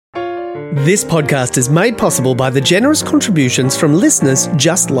This podcast is made possible by the generous contributions from listeners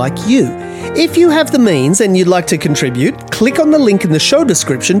just like you. If you have the means and you'd like to contribute, click on the link in the show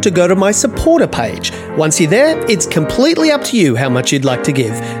description to go to my supporter page. Once you're there, it's completely up to you how much you'd like to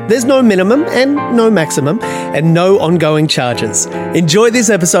give. There's no minimum and no maximum and no ongoing charges. Enjoy this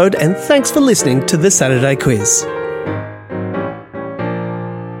episode and thanks for listening to the Saturday Quiz.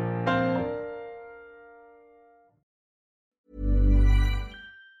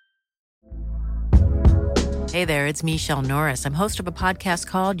 Hey there, it's Michelle Norris. I'm host of a podcast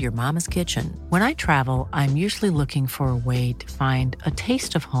called Your Mama's Kitchen. When I travel, I'm usually looking for a way to find a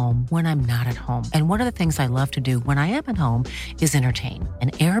taste of home when I'm not at home. And one of the things I love to do when I am at home is entertain.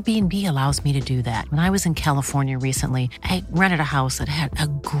 And Airbnb allows me to do that. When I was in California recently, I rented a house that had a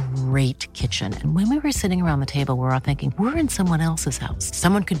great kitchen. And when we were sitting around the table, we were all thinking, we're in someone else's house.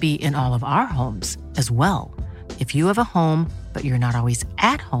 Someone could be in all of our homes as well. If you have a home, but you're not always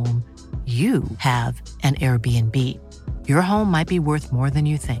at home, you have an Airbnb. Your home might be worth more than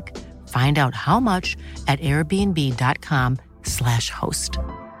you think. Find out how much at airbnb.com/host.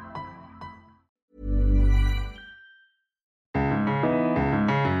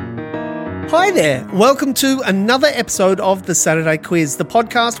 Hi there. Welcome to another episode of the Saturday Quiz, the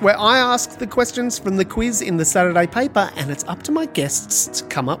podcast where I ask the questions from the quiz in the Saturday paper and it's up to my guests to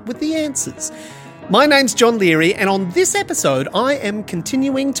come up with the answers. My name's John Leary, and on this episode, I am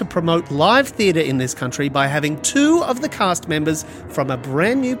continuing to promote live theatre in this country by having two of the cast members from a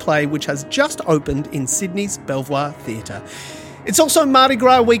brand new play which has just opened in Sydney's Belvoir Theatre. It's also Mardi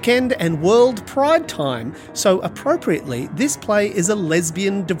Gras weekend and World Pride time, so appropriately, this play is a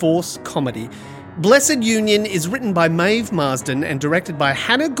lesbian divorce comedy. Blessed Union is written by Maeve Marsden and directed by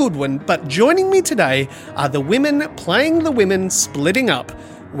Hannah Goodwin, but joining me today are the women playing the women splitting up.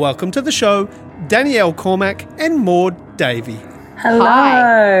 Welcome to the show, Danielle, Cormack and Maude, Davey. Hello.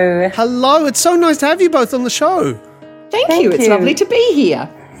 Hi. Hello, it's so nice to have you both on the show. Thank you. It's lovely to be here.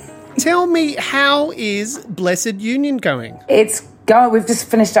 Tell me, how is Blessed Union going? It's going. We've just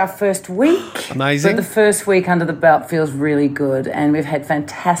finished our first week. Amazing. But the first week under the belt feels really good, and we've had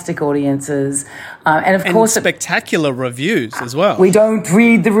fantastic audiences. And of course, spectacular reviews as well. We don't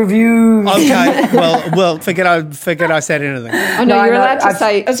read the reviews. Okay, well, forget I said anything. Oh, no, you're allowed to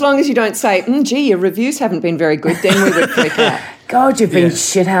say, as long as you don't say, gee, your reviews haven't been very good, then we would freak out. God, you've been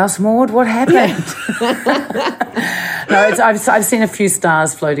shithouse, Maude. What happened? No, I've seen a few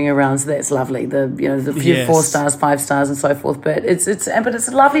stars floating around, so that's lovely. The few 4 stars, 5 stars, and so forth. But it's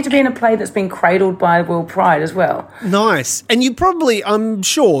lovely to be in a play that's been cradled by World Pride as well. Nice, and you probably, I'm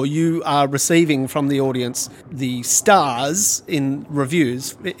sure, you are receiving from the audience the stars in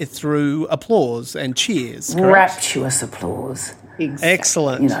reviews through applause and cheers. Correct? Rapturous applause. Exactly.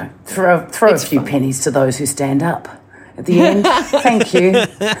 Excellent. You know, throw a few pennies to those who stand up. At the end, thank you.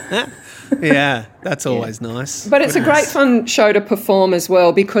 Yeah, that's always nice. But it's a great fun show to perform as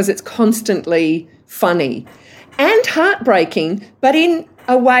well because it's constantly funny and heartbreaking, but in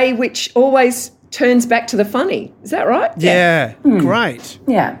a way which always turns back to the funny. Is that right? Yeah. Great.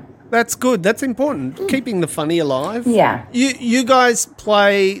 Yeah. That's good. That's important. Keeping the funny alive. Yeah. You guys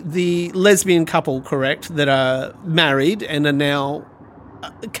play the lesbian couple, correct, that are married and are now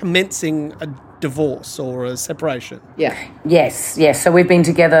commencing a divorce or a separation. Yeah. Yes. So we've been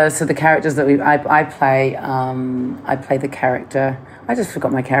together. So the characters that I play the character. I just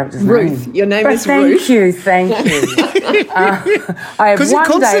forgot my character's Ruth. name. Your name is Ruth. Thank you. I have because you're one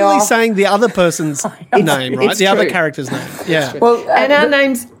day constantly off. saying the other person's name, right? It's The other true. character's name. Yeah. Well, And our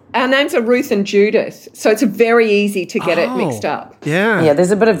names are Ruth and Judith, so it's very easy to get it mixed up. Yeah. Yeah,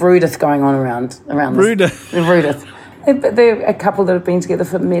 there's a bit of Rudith going on around Rudith. Rudith. They're a couple that have been together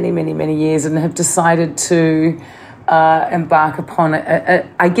for many, many, many years and have decided to embark upon,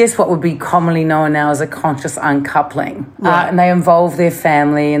 I guess, what would be commonly known now as a conscious uncoupling. Right. And they involve their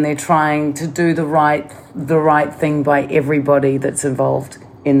family and they're trying to do the right thing by everybody that's involved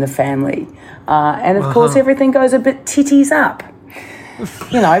in the family. And, of course, everything goes a bit titties up.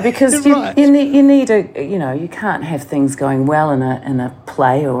 Because Right. you need you can't have things going well in a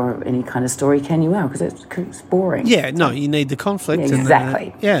play or any kind of story, can you? Because it's boring. Yeah, no, you need the conflict. Yeah,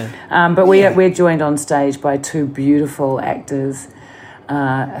 exactly. And we're joined on stage by 2 beautiful actors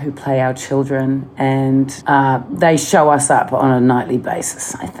who play our children, and they show us up on a nightly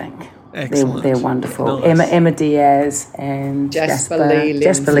basis, I think. Excellent. They're wonderful. Nice. Emma Diaz and Jasper Lee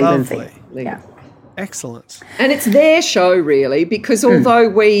Lindsay. Lovely. Yeah. Excellent. And it's their show, really, because although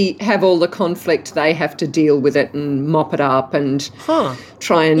we have all the conflict, they have to deal with it and mop it up and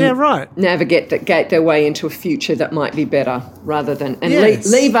try and navigate their way into a future that might be better rather than... And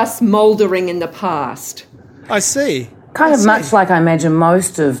leave us mouldering in the past. I see. Kind of much like I imagine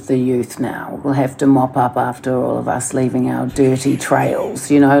most of the youth now will have to mop up after all of us leaving our dirty trails,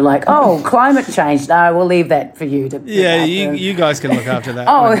 like, climate change. No, we'll leave that for you to pick Yeah, up. you guys can look after that.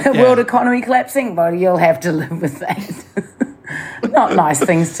 World economy collapsing, but you'll have to live with that. Not nice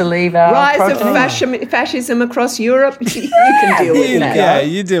things to leave our Rise protein. of fascism across Europe. You can deal with that. Yeah,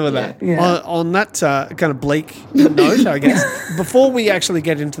 you deal with that. Yeah. On that kind of bleak note, I guess, before we actually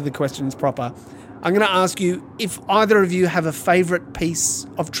get into the questions proper, I'm going to ask you if either of you have a favourite piece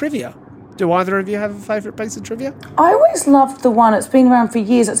of trivia. Do either of you have a favourite piece of trivia? I always loved the one, it's been around for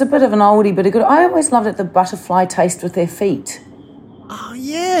years, it's a bit of an oldie, but a good. I always loved it, the butterfly taste with their feet. Oh,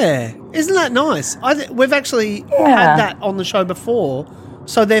 yeah. Isn't that nice? We've actually had that on the show before.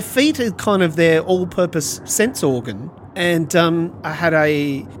 So their feet are kind of their all-purpose sense organ. And I had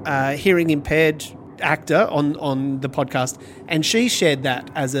a hearing-impaired actor on the podcast, and she shared that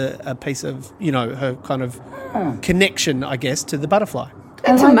as a piece of, her kind of connection, I guess, to the butterfly.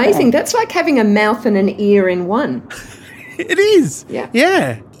 That's amazing. That's like having a mouth and an ear in one. It is.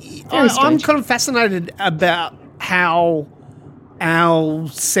 Yeah. I'm kind of fascinated about how our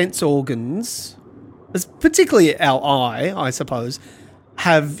sense organs, particularly our eye, I suppose,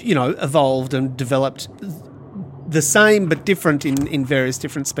 have, evolved and developed the same but different in various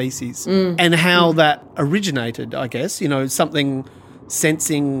different species, and how that originated, I guess, something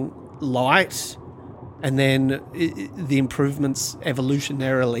sensing light and then the improvements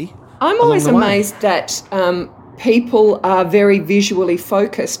evolutionarily. I'm always amazed that people are very visually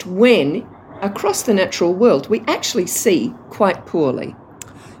focused when, across the natural world, we actually see quite poorly.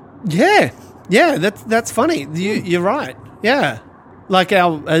 Yeah, that's funny. You're right. Yeah. Like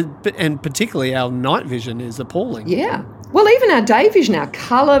and particularly our night vision is appalling. Yeah. Well, even our day vision, our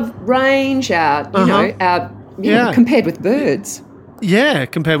colour range, our compared with birds. Yeah,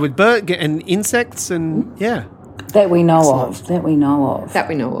 compared with bird and insects and That we know of. And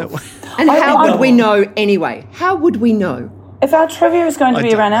how would we know anyway? How would we know? If our trivia is going to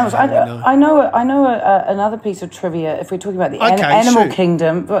be around animals, I know another piece of trivia. If we're talking about the animal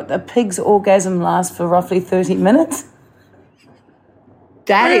kingdom, but a pig's orgasm lasts for roughly 30 minutes.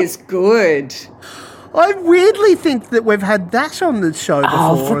 That is good. I weirdly think that we've had that on the show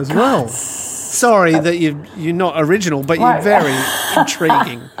before as well. Sorry that you're not original, but you're very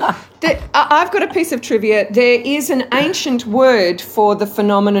intriguing. I've got a piece of trivia. There is an ancient word for the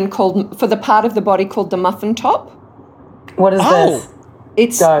phenomenon for the part of the body called the muffin top. What is this?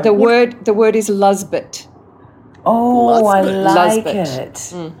 It's the word. The word is lusbet. Oh, Lusbet. I like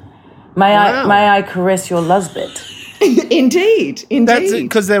Lusbet. it. May I caress your lusbet? Indeed. That's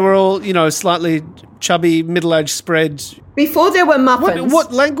because they were all, slightly chubby, middle-aged spread. Before there were muffins.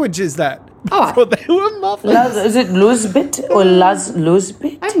 What language is that? Oh, Before they were muffins. Is it lusbet or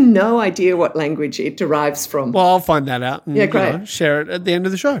lusbet? I have no idea what language it derives from. Well, I'll find that out and great. share it at the end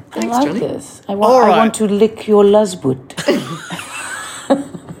of the show. I like Johnny. this. I want to lick your lusbet.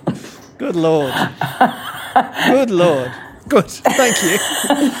 Good Lord. Good Lord. Good. Thank you.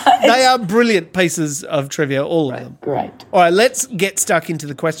 They are brilliant pieces of trivia, all of them. Great. All right, let's get stuck into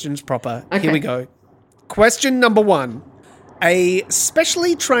the questions proper. Okay. Here we go. Question number 1. A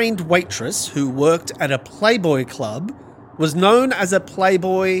specially trained waitress who worked at a Playboy club was known as a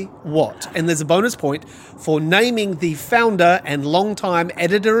Playboy what? And there's a bonus point for naming the founder and longtime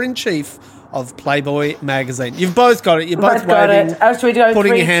editor-in-chief of Playboy magazine. You've both got it. You're both waving, should we go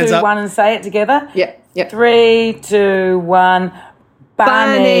putting 3, your hands 2, up. 1 and say it together? Yeah. 3, 2, 1.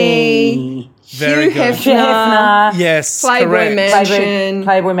 Bunny. Very Hugh good. Hefner. Yes, Playboy correct. Mansion.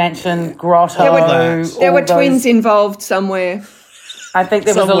 Playboy Mansion, Grotto. There were twins involved somewhere. I think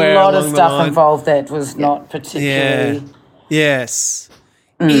there was Somewhere a lot of along the stuff line. involved that was not particularly... Yes.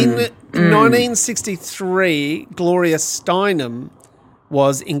 In 1963, Gloria Steinem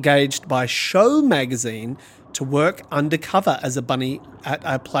was engaged by Show magazine to work undercover as a bunny at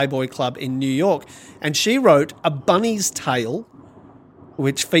a Playboy club in New York. And she wrote A Bunny's Tale,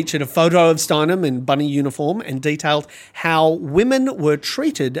 which featured a photo of Steinem in bunny uniform and detailed how women were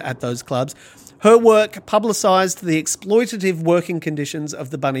treated at those clubs. Her work publicised the exploitative working conditions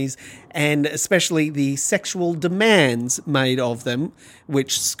of the bunnies and especially the sexual demands made of them,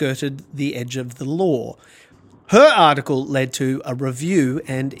 which skirted the edge of the law. Her article led to a review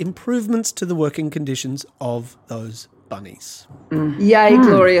and improvements to the working conditions of those bunnies. Yay,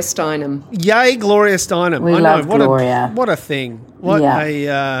 Gloria Steinem. Yay, Gloria Steinem. We love Gloria. What a thing. What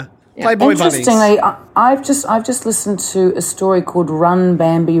a Playboy bunnies. Interestingly, I've just listened to a story called Run,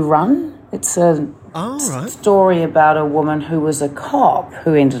 Bambi, Run. It's a story about a woman who was a cop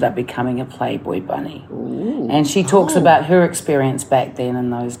who ended up becoming a Playboy bunny. Ooh. And she talks about her experience back then in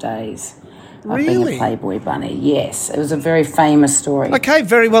those days. Really? Being a Playboy bunny. Yes, it was a very famous story. Okay,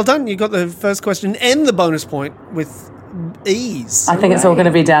 very well done. You got the first question and the bonus point with ease. I think it's all going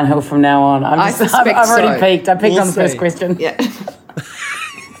to be downhill from now on. I've already peaked. I peaked on the first question. Yeah.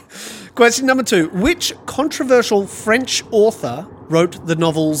 Question number 2. Which controversial French author wrote the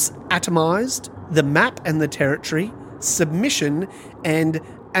novels Atomized, The Map and the Territory, Submission, and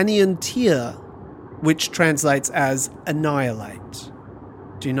Anéantir, which translates as Annihilate?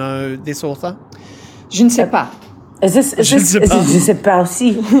 Do you know this author? Je ne sais pas. Is this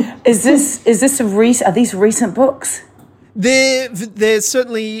are these recent books? They're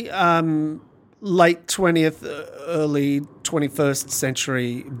certainly late 20th, early 21st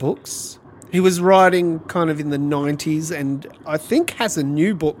century books. He was writing kind of in the 90s and I think has a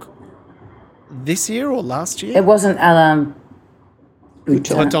new book this year or last year. It wasn't Alain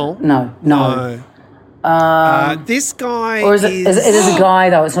Breton? No. This guy or is it is a guy,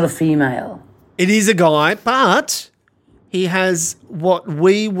 though? It's not a female. It is a guy, but he has what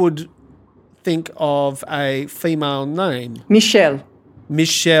we would think of a female name. Michelle.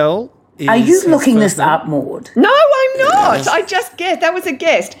 Michelle is... Are you looking this name. up, Maude? No, I'm not. I just guessed. That was a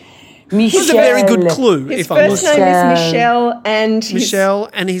guess. It was a very good clue, His if I'm first honest. name is Michelle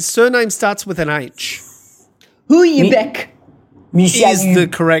and his surname starts with an H. Houellebecq. Is the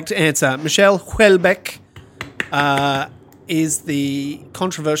correct answer. Michel Houellebecq is the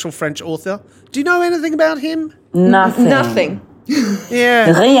controversial French author. Do you know anything about him? Nothing.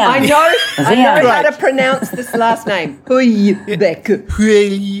 Yeah. Rien. I know how to pronounce this last name. Houellebecq.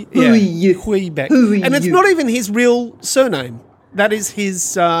 Houellebecq. And it's not even his real surname. That is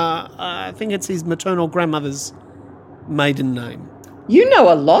his, I think it's his maternal grandmother's maiden name. You know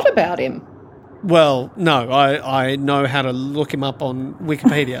a lot about him. Well, no, I know how to look him up on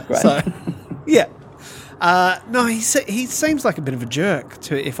Wikipedia. Right. So, yeah. No, he seems like a bit of a jerk,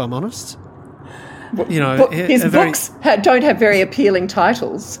 if I'm honest. You know, his books don't have very appealing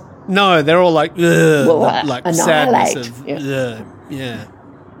titles. No, they're all like, like sadness of, yeah.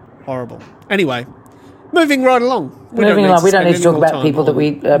 Horrible. Anyway, moving right along. We don't need to talk about people that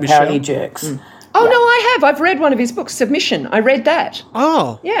we parody jerks. Oh, no, I have. I've read one of his books, Submission. I read that.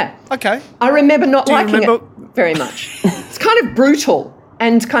 Oh. Yeah. Okay. I remember not liking it very much. It's kind of brutal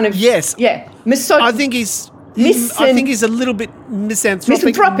and kind of... Yes. Yeah. I think he's a little bit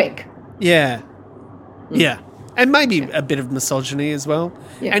misanthropic. Yeah. Yeah. And maybe a bit of misogyny as well.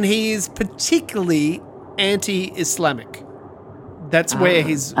 Yeah. And he is particularly anti-Islamic. That's where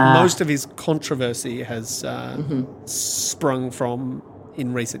most of his controversy has sprung from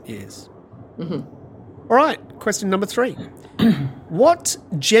in recent years. Mm-hmm. All right, question number 3. What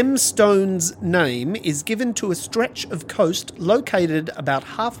gemstone's name is given to a stretch of coast located about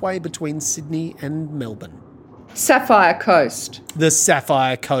halfway between Sydney and Melbourne? Sapphire Coast. The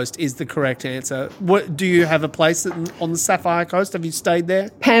Sapphire Coast is the correct answer. What do you have a place on the Sapphire Coast? Have you stayed there?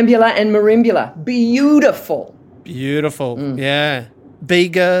 Pambula and Merimbula. Beautiful. Beautiful, yeah.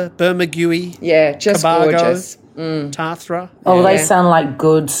 Bega, Bermagui. Yeah, just Cabargo, gorgeous. Tathra. Oh, they sound like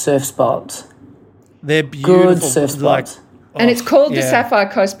good surf spots. They're beautiful. Good surf spots. And it's called the Sapphire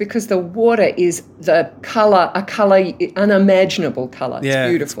Coast because the water is a colour, unimaginable colour. It's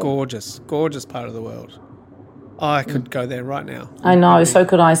beautiful. It's gorgeous. Gorgeous part of the world. Oh, I could go there right now. I know, so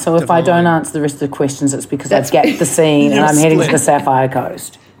could I. So if I don't answer the rest of the questions, it's because I've gapped the scene and I'm heading to the Sapphire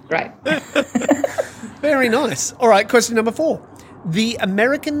Coast. Great. Very nice. All right, question number 4. The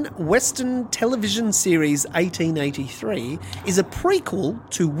American Western television series 1883 is a prequel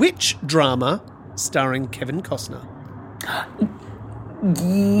to which drama starring Kevin Costner?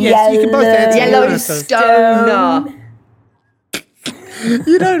 Yes, you can both answer. Yellowstone.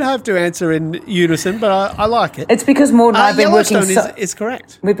 You don't have to answer in unison, but I like it. It's because Maude and I have been working is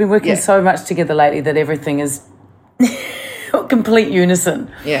correct. We've been working so much together lately that everything is complete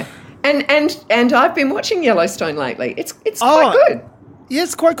unison. Yeah. And I've been watching Yellowstone lately. It's quite good. Yeah,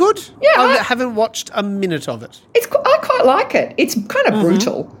 it's quite good. Yeah, I haven't watched a minute of it. I quite like it. It's kind of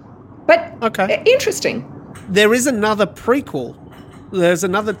brutal, but interesting. There is another prequel. There's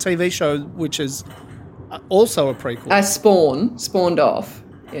another TV show which is also a prequel. Spawned off.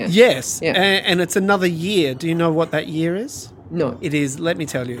 Yeah. Yes, yeah. And it's another year. Do you know what that year is? No. It is, let me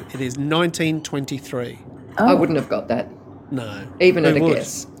tell you, it is 1923. Oh. I wouldn't have got that. No. Even at a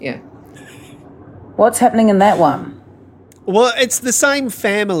guess. Yeah. What's happening in that one? Well, it's the same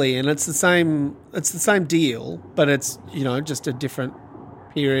family and it's the same deal, but it's, just a different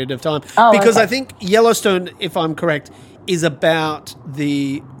period of time. Oh, because I think Yellowstone, if I'm correct, is about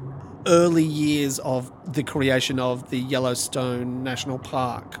the early years of the creation of the Yellowstone National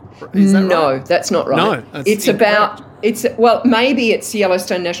Park. Is that No, right? that's not right. No, that's it's incorrect. maybe it's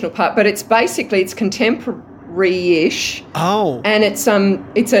Yellowstone National Park, but it's contemporary-ish. Oh. And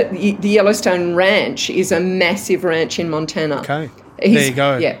the Yellowstone Ranch is a massive ranch in Montana. Okay. There you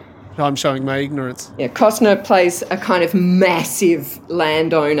go. Yeah. I'm showing my ignorance. Yeah, Costner plays a kind of massive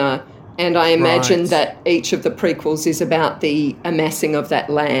landowner, and I imagine that each of the prequels is about the amassing of that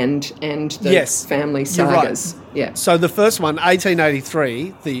land and the family sagas. Right. Yeah. So the first one,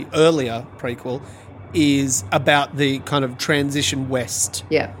 1883, the earlier prequel, is about the kind of transition west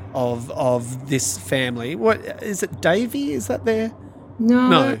of this family. What is it, Davey? Is that there?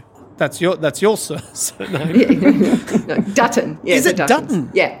 No. That's your surname. No, Dutton. Yeah, is it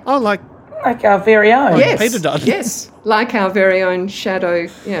Dutton? Yeah. Oh, like our very own. Yes. Peter Dutton. Yes, like our very own shadow.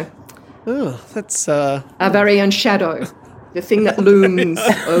 Yeah. Oh, that's our very own shadow. The thing that looms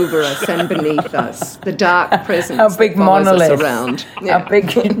over us and beneath us, the dark presence Our big that follows monolith. us around. Yeah. Our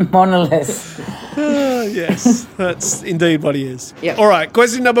big monolith. yes, that's indeed what he is. Yeah. All right,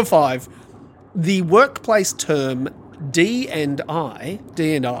 question number 5. The workplace term D&I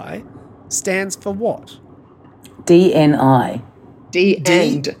stands for what? DNI. D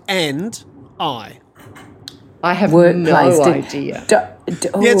and I. I have Workplace. no idea. Yeah,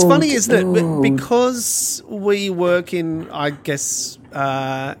 it's funny, isn't it? But because we work in, I guess,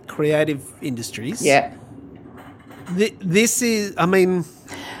 creative industries. Yeah. This is, I mean...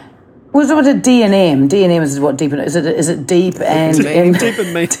 What is a D&M? D&M is what deep? Is it deep and deep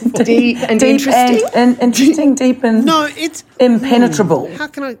and meaningful? Deep and deep interesting. and interesting, deep and No, it's impenetrable. How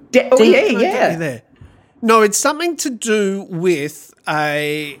can I? Yeah. Can I get you there? No, it's something to do with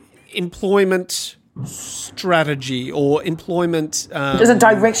a employment strategy or employment. Is it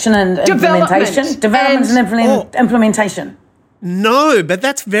direction and implementation? Development and implementation. No, but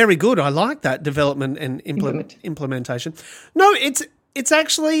that's very good. I like that, development and implementation. No, it's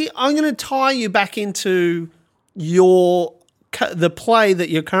actually, I'm going to tie you back into the play that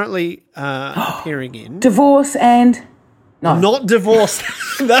you're currently appearing in. Divorce and... No. Not divorce.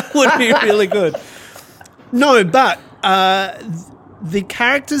 That would be really good. No, but the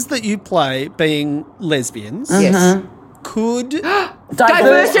characters that you play being lesbians could...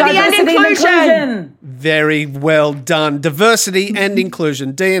 Diversity and inclusion. Very well done. Diversity and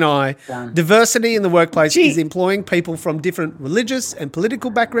inclusion. D&I. Diversity in the workplace is employing people from different religious and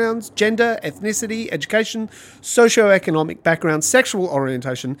political backgrounds, gender, ethnicity, education, socioeconomic backgrounds, sexual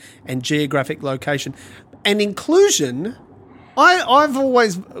orientation, and geographic location. And inclusion, I've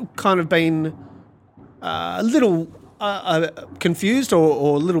always kind of been a little confused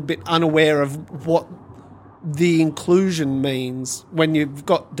or a little bit unaware of what the inclusion means when you've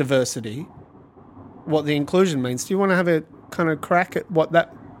got diversity, what the inclusion means. Do you want to have a kind of crack at what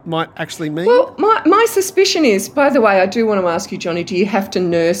that might actually mean? Well, my suspicion is, by the way, I do want to ask you, Johnny, do you have to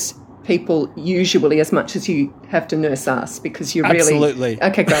nurse people usually as much as you have to nurse us? Because you're Absolutely. really...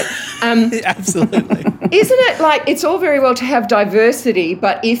 Okay, great. Absolutely. Isn't it like it's all very well to have diversity,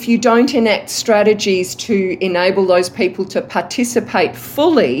 but if you don't enact strategies to enable those people to participate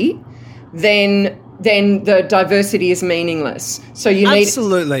fully, then the diversity is meaningless. So you need...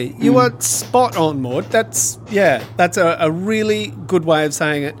 Absolutely. You are spot on, Maude. That's a really good way of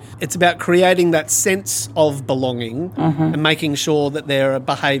saying it. It's about creating that sense of belonging and making sure that there are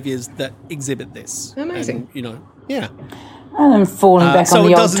behaviours that exhibit this. Amazing. And, And I'm falling back so on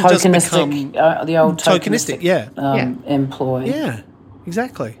the it old doesn't just tokenistic employ. Yeah,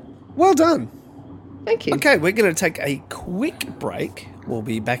 exactly. Well done. Thank you. Okay, we're going to take a quick break. We'll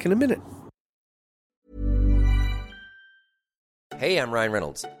be back in a minute. Hey, I'm Ryan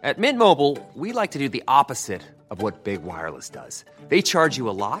Reynolds. At Mint Mobile, we like to do the opposite of what Big Wireless does. They charge you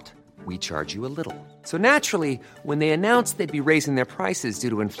a lot, we charge you a little. So naturally, when they announced they'd be raising their prices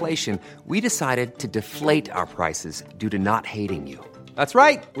due to inflation, we decided to deflate our prices due to not hating you. That's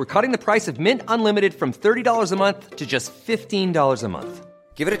right. We're cutting the price of Mint Unlimited from $30 a month to just $15 a month.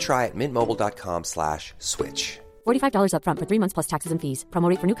 Give it a try at mintmobile.com/switch. $45 up front for 3 months plus taxes and fees. Promo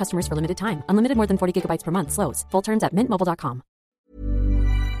rate for new customers for limited time. Unlimited more than 40 gigabytes per month. Slows full terms at mintmobile.com.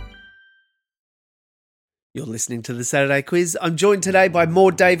 You're listening to the Saturday Quiz. I'm joined today by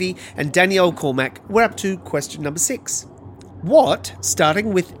Maude, Davey and Danielle Cormack. We're up to question number 6. What,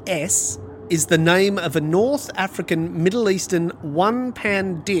 starting with S, is the name of a North African Middle Eastern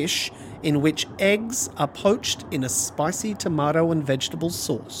one-pan dish in which eggs are poached in a spicy tomato and vegetable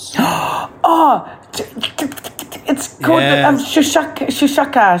sauce? It's called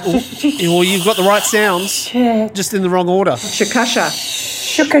shushaka. Well, you've got the right sounds, just in the wrong order. Shakasha.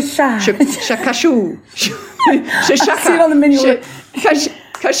 Shukasha. Shakashu. I see it on the menu.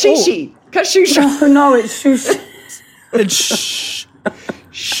 Kashishi. Kashusha. No, it's shush. It's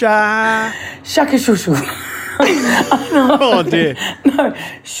Shaka shushu. Oh dear. No,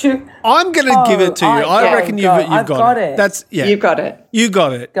 shoo. I'm going to give it to you. I reckon you've I've got it. That's You got it. You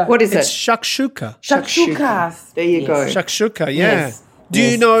got it. What is It's it? shakshuka. Shakshuka. There you go. Shakshuka, yeah. Yes. Do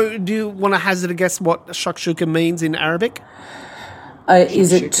you want to hazard a guess what shakshuka means in Arabic?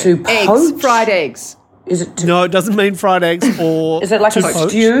 Is it to poach? Eggs, fried eggs. Is it to, No, it doesn't mean fried eggs or is it like to a poach.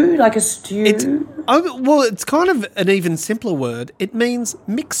 stew? Like a stew? Well, it's kind of an even simpler word. It means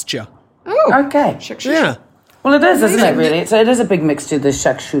mixture. Oh, Okay. Yeah. Well, it is, isn't it, really? It is a big mixture, the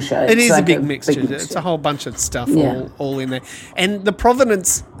shakshuka. It is like a big mixture. It's a whole bunch of stuff all in there. And the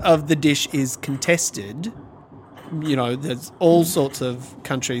provenance of the dish is contested. You know, there's all sorts of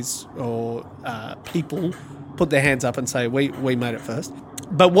countries or people put their hands up and say, we made it first.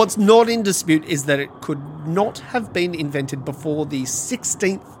 But what's not in dispute is that it could not have been invented before the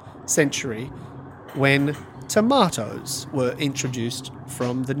 16th century when tomatoes were introduced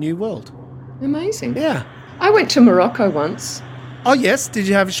from the New World. Amazing. Yeah. I went to Morocco once. Oh, yes. Did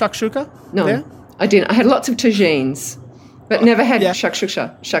you have shakshuka? No, there? I didn't. I had lots of tagines, but never had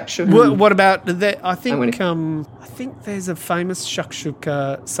shakshuka. What about the? I think there's a famous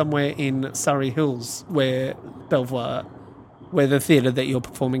shakshuka somewhere in Surrey Hills where Belvoir, where the theatre that you're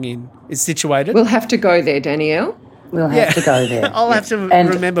performing in is situated. We'll have to go there, Danielle. We'll have to go there. I'll have to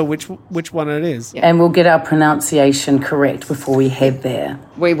remember which one it is. And we'll get our pronunciation correct before we head there.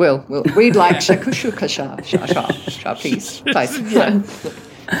 We will. We'd like shakshuka piece.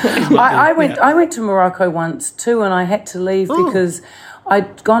 I went to Morocco once too, and I had to leave because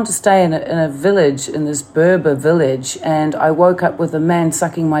I'd gone to stay in a village, in this Berber village, and I woke up with a man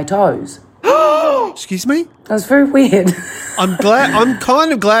sucking my toes. Excuse me? That was very weird. I'm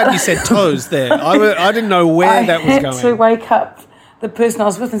kind of glad you said toes there. I didn't know where that was going. I had to wake up the person I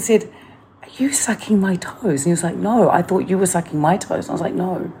was with and said, "Are you sucking my toes?" And he was like, "No, I thought you were sucking my toes." And I was like,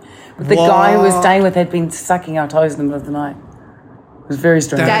 "No." But the guy who was staying with had been sucking our toes in the middle of the night. It was very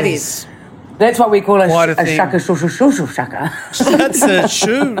strange. That's what we call a shaka shaka. That's a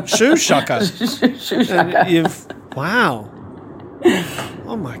shoe shaka. Shoe shaka. Wow.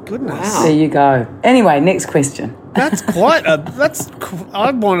 Oh my goodness. Wow. There you go. Anyway, next question. That's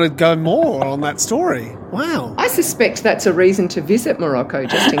I want to go more on that story. Wow. I suspect that's a reason to visit Morocco,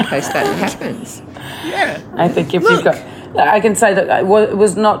 just in case that happens. Yeah. I think if you've got... I can say that it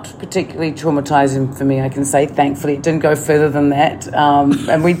was not particularly traumatising for me. I can say, thankfully, it didn't go further than that.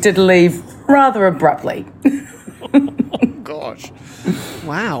 And we did leave rather abruptly. Oh, gosh.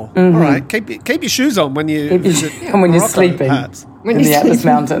 Wow. Mm-hmm. All right. Keep your shoes on when you visit when you're Morocco, sleeping perhaps. in the Atlas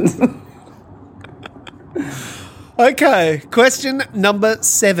Mountains. Okay. Question number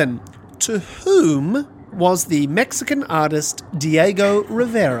 7. To whom was the Mexican artist Diego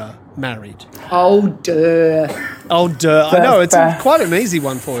Rivera married? Oh, duh. I know. It's quite an easy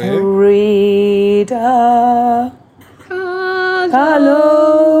one for you. Frida Kahlo.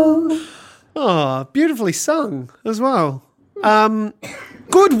 Oh, beautifully sung as well.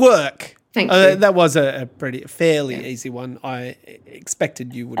 Good work. Thank you. That was a fairly easy one. I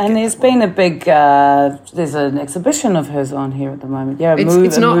expected you would. And there's been a big, there's an exhibition of hers on here at the moment. Yeah,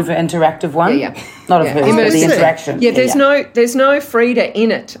 it's not an interactive one. Yeah. Not of hers, but the interaction. Yeah, there's no Frida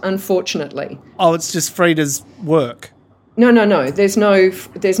in it, unfortunately. Oh, it's just Frida's work. No. There's no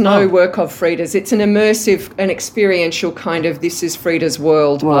work of Frida's. It's an immersive, an experiential kind of this is Frida's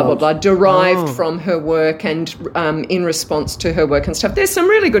world, blah, blah, blah, derived from her work and in response to her work and stuff. There's some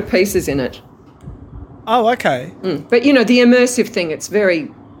really good pieces in it. Oh, okay. But, the immersive thing, it's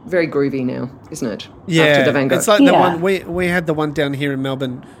very, very groovy now, isn't it? Yeah. After the Van Gogh. It's like the one, we had the one down here in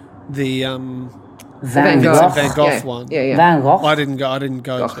Melbourne, the... Van Gogh one. Yeah. Van Gogh. I didn't go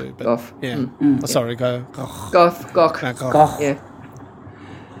to, but Gough. yeah. Sorry, go. Gough. Gough. Yeah.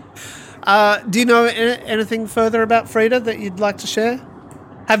 Do you know anything further about Frida that you'd like to share?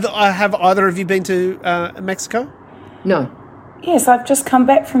 Have either of you been to Mexico? No. Yes, I've just come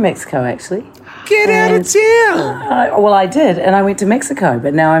back from Mexico, actually. Get out of town! I did, and I went to Mexico,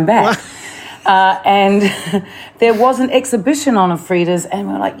 but now I'm back. And there was an exhibition on Frida's, and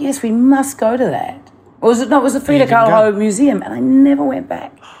we were like, yes, we must go to that. It was the Frida Kahlo Museum, and I never went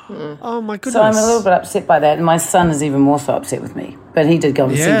back. Oh, my goodness. So I'm a little bit upset by that, and my son is even more so upset with me. But he did go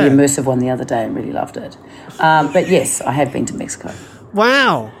and see the immersive one the other day and really loved it. But yes, I have been to Mexico.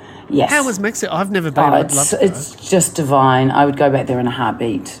 Wow. Yes. How was Mexico? I've never been. I'd love to go. It's just divine. I would go back there in a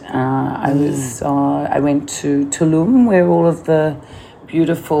heartbeat. I went to Tulum, where all of the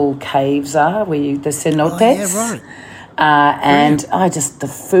beautiful caves are, the cenotes. Oh, yeah, right. And just the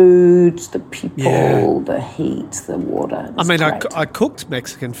food, the people, the heat, the water. I mean, I cooked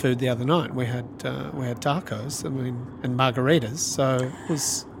Mexican food the other night. We had tacos, and margaritas. So it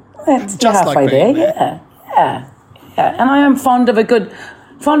was just halfway like being there. Yeah. And I am fond of a good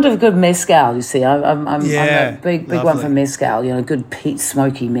mezcal. You see, I'm a big one for mezcal. You know, good peat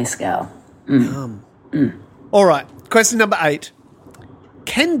smoky mezcal. All right. Question number 8.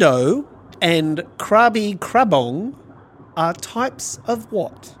 Kendo and Krabi Krabong are types of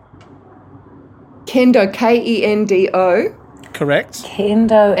what? Kendo, Kendo. Correct.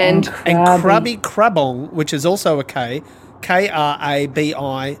 Kendo and Krabi Krabong, which is also a K, Krabi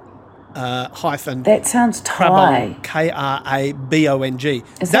hyphen. That sounds Thai. Krabong,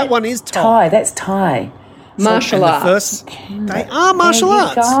 Krabong. That one is Thai. Thai. That's Thai. Martial arts. They are martial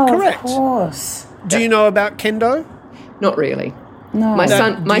arts. Correct. Of course. Do you know about Kendo? Not really. No. My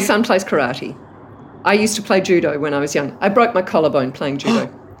son plays karate. I used to play judo when I was young. I broke my collarbone playing judo.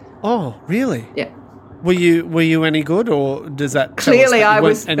 Oh, really? Yeah. Were you any good, or does that Clearly tell us that I you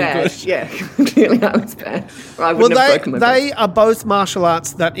was weren't any bad. good? Yeah, clearly I was bad. Or I wouldn't have broken my bone. They are both martial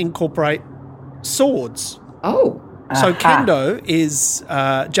arts that incorporate swords. Oh. So Kendo is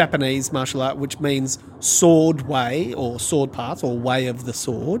Japanese martial art, which means sword way or sword path or way of the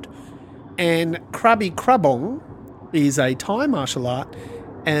sword. And Krabi Krabong is a Thai martial art,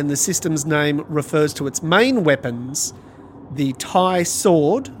 and the system's name refers to its main weapons, the Thai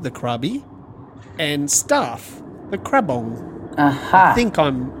sword, the Krabi, and staff, the Krabong. I think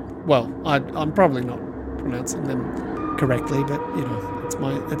I'm probably not pronouncing them correctly, but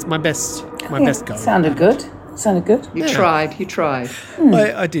it's my best go. Sounded good. You tried.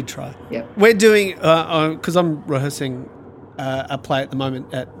 I did try. Yeah. We're doing because I'm rehearsing a play at the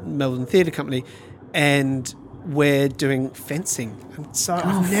moment at Melbourne Theatre Company, and we're doing fencing. And so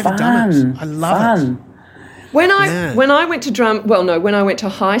I've never done it. I love it. When I went to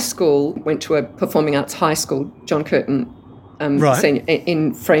high school, went to a performing arts high school, John Curtin Senior,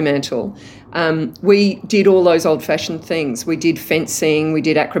 in Fremantle, we did all those old-fashioned things. We did fencing, we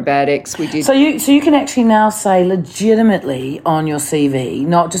did acrobatics, we did... So you can actually now say legitimately on your CV,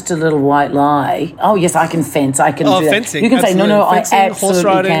 not just a little white lie, oh, yes, I can fence, I can do fencing, that. You can say, no, fencing, I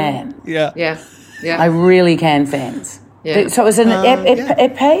absolutely can. Yeah. I really can fence. Yeah. So it's an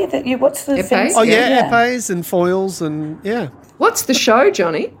épée that you... What's the fence? Oh, épées and foils and, What's the show,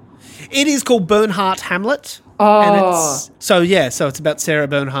 Johnny? It is called Bernhardt Hamlet. Oh. And so it's about Sarah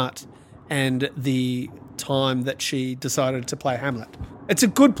Bernhardt and the time that she decided to play Hamlet. It's a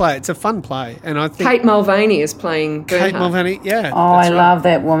good play. It's a fun play. And I think Kate Mulvaney is playing Bernhardt. Kate Mulvaney, yeah. Oh, I love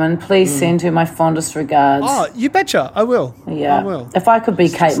that woman. Please send her my fondest regards. Oh, you betcha. I will. Yeah. I will. If I could be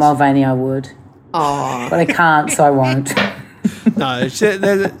Kate Mulvaney, I would. Oh. But I can't, so I won't. No,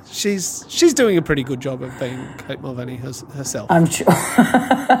 she's doing a pretty good job of being Kate Mulvaney herself. I'm sure.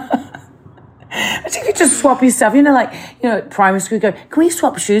 But you could just swap yourself. At primary school, you go, can we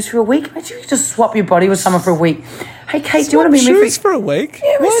swap shoes for a week? Imagine you could just swap your body with someone for a week. Hey, Kate, do you want to be shoes for a week?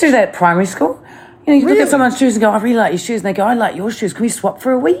 Yeah, we used to do that at primary school. You look at someone's shoes and go, I really like your shoes. And they go, I like your shoes. Can we swap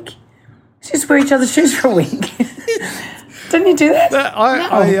for a week? Just wear each other's shoes for a week. Didn't you do that?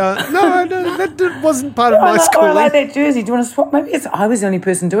 No, that wasn't part of my schooling. I like that jersey. Do you want to swap? Maybe I was the only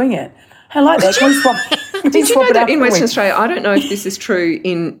person doing it. I like that. Can we swap? Did you know that in Western Australia, I don't know if this is true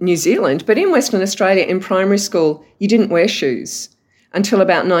in New Zealand, but in Western Australia, in primary school, you didn't wear shoes until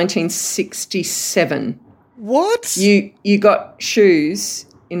about 1967. What? You got shoes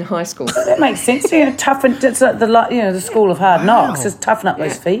in high school. That makes sense. Toughen. It's like the school of hard knocks. Just toughen up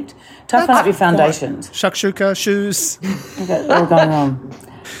those feet. Toughen up your foundations. Shakshuka shoes. Okay, all going on.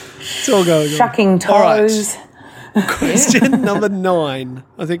 It's all going on. Shucking toes. Right. Question number 9.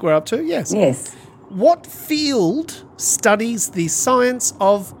 I think we're up to. Yes. Yes. What field studies the science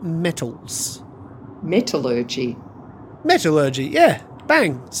of metals? Metallurgy. Metallurgy, yeah.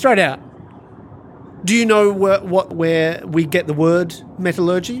 Bang, straight out. Do you know where we get the word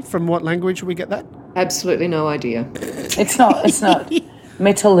metallurgy? From what language we get that? Absolutely no idea. It's not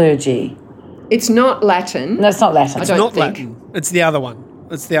metallurgy. It's not Latin. No, it's not Latin. It's not Latin. It's the other one.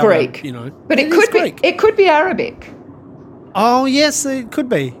 It's the Greek. other, But it could be. It could be Arabic. Oh yes, it could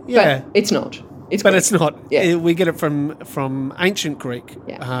be. Yeah, but it's not. It's not. Yeah. We get it from ancient Greek.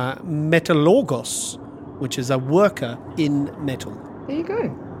 Yeah. Metallurgos, which is a worker in metal. There you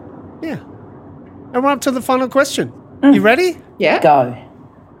go. Yeah. And we're up to the final question. You ready? Yeah. Go.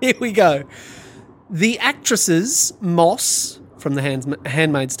 Here we go. The actresses Moss from The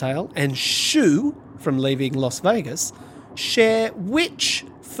Handmaid's Tale and Shu from Leaving Las Vegas share which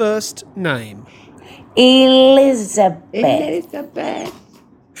first name? Elizabeth. It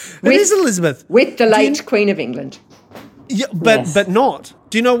is Elizabeth. With the late Queen of England. Yeah, but not.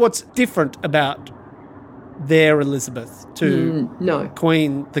 Do you know what's different about their Elizabeth to no.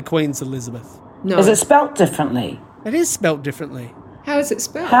 the Queen's Elizabeth? No. Is it spelt differently? It is spelt differently. How is it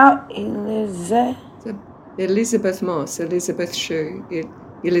spelled? How is it? Elizabeth Moss, Elizabeth Shue,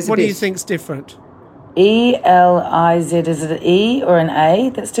 Elizabeth. What do you think's different? E-L-I-Z. Is it an E or an A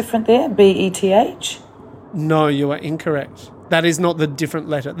that's different there? B-E-T-H? No, you are incorrect. That is not the different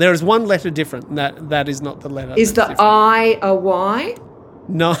letter. There is one letter different, and that is not the letter. Is the different. I a Y?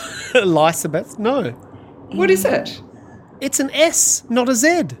 No, Elizabeth, no. What is it? It's an S, not a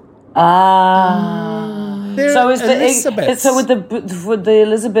Z. So is Elizabeth. So would the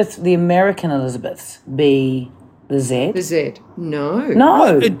Elizabeth, the American Elizabeth, be the Z? The Z. No.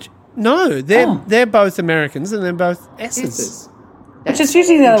 No. No, they're both Americans and they're both S's. Which is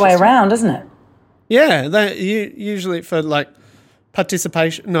usually the other way around, isn't it? Yeah, usually for like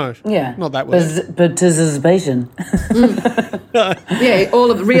participation. No, not that word. Participation. Yeah,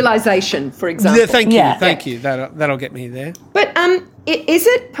 all of realisation, for example. Yeah, thank you. That'll get me there. But is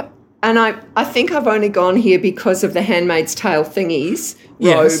it? And I think I've only gone here because of the Handmaid's Tale thingies,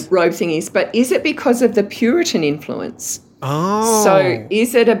 robe thingies. But is it because of the Puritan influence? Oh, so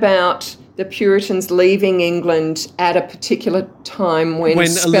is it about the Puritans leaving England at a particular time when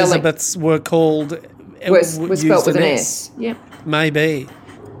Elizabeths were called was spelled with an S? Yep, maybe.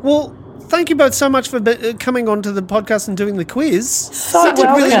 Well, thank you both so much for coming onto the podcast and doing the quiz. So you did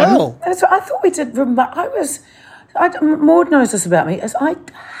really well. I thought we did. Maude knows this about me. As I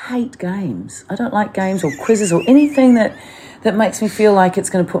hate games. I don't like games or quizzes or anything that makes me feel like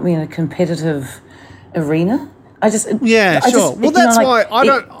it's going to put me in a competitive arena. Sure. Well, that's why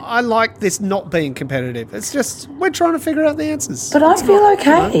I like this not being competitive. It's just we're trying to figure out the answers. But I feel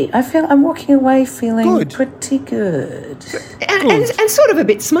okay. I'm walking away feeling pretty good. And sort of a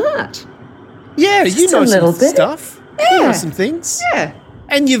bit smart. Yeah, just you know a little some bit. stuff. Yeah. You know some things. Yeah.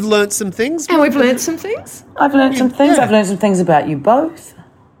 And you've learnt some things. And we've learnt some things. I've learnt some things. Yeah. I've learnt some things about you both.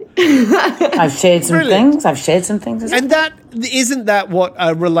 I've shared some things. I've shared some things. And isn't that what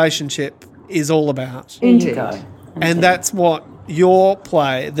a relationship is all about? Indeed. And that's what your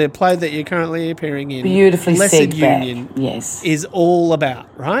play, the play that you're currently appearing in, beautifully Blessed back. Union, yes, is all about,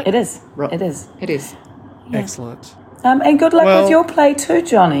 right? It is. Right. It is. It is. Yeah. Excellent. And good luck with your play too,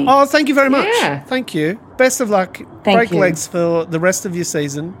 Johnny. Oh, thank you very much. Yeah. Thank you. Best of luck. Break legs for the rest of your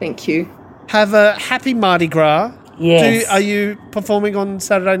season. Thank you. Have a happy Mardi Gras. Yes. Are you performing on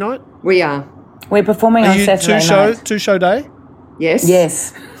Saturday night? We are. We're performing on Saturday night. Two-show day? Yes.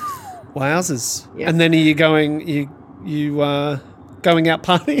 Yes. Wowzers. Yep. And then are you going out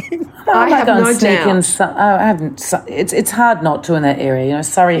partying? I have no doubt. I haven't. It's hard not to in that area. You know,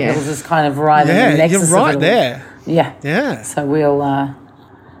 Surrey Hills is kind of right in the nexus. You're right there. Yeah. Yeah. So we'll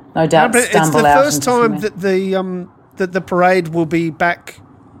no doubt stumble out. It's the first time that the parade will be back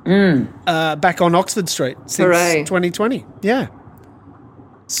back on Oxford Street since 2020. Yeah.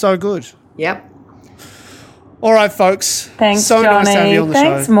 So good. Yep. All right, folks. Thanks, so Johnny. Nice to have you on the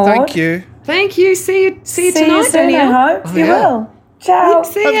Thanks, show. Maude. Thank you. Thank you. See you tonight, you soon, Danielle. I hope. You will. Ciao.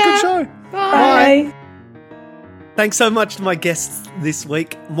 See Have ya. a good show. Bye. Thanks so much to my guests this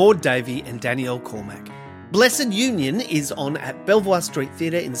week, Maude, Davey and Danielle Cormack. Blessed Union is on at Belvoir Street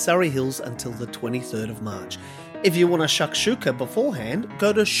Theatre in Surrey Hills until the 23rd of March. If you want a shakshuka beforehand,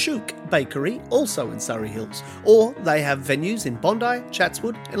 go to Shook Bakery, also in Surrey Hills, or they have venues in Bondi,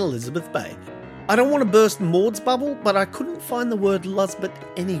 Chatswood and Elizabeth Bay. I don't want to burst Maude's bubble, but I couldn't find the word Lusbet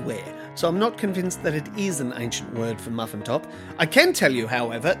anywhere, so I'm not convinced that it is an ancient word for muffin top. I can tell you,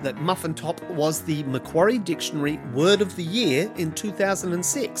 however, that muffin top was the Macquarie Dictionary Word of the Year in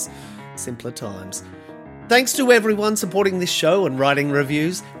 2006. Simpler times. Thanks to everyone supporting this show and writing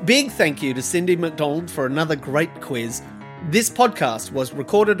reviews. Big thank you to Cindy McDonald for another great quiz. This podcast was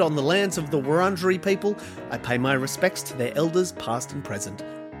recorded on the lands of the Wurundjeri people. I pay my respects to their elders past and present.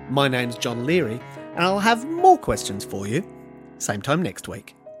 My name's John Leary, and I'll have more questions for you same time next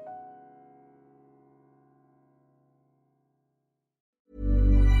week.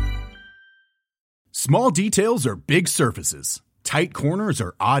 Small details are big surfaces. Tight corners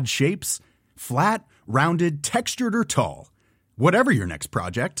are odd shapes. Flat, rounded, textured, or tall. Whatever your next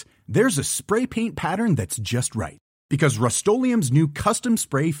project, there's a spray paint pattern that's just right. Because Rust-Oleum's new Custom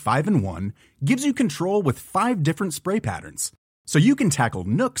Spray 5-in-1 gives you control with 5 different spray patterns. So you can tackle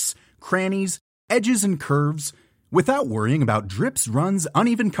nooks, crannies, edges, and curves without worrying about drips, runs,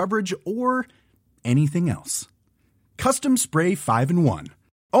 uneven coverage, or anything else. Custom Spray 5-in-1.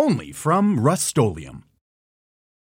 Only from Rust-Oleum.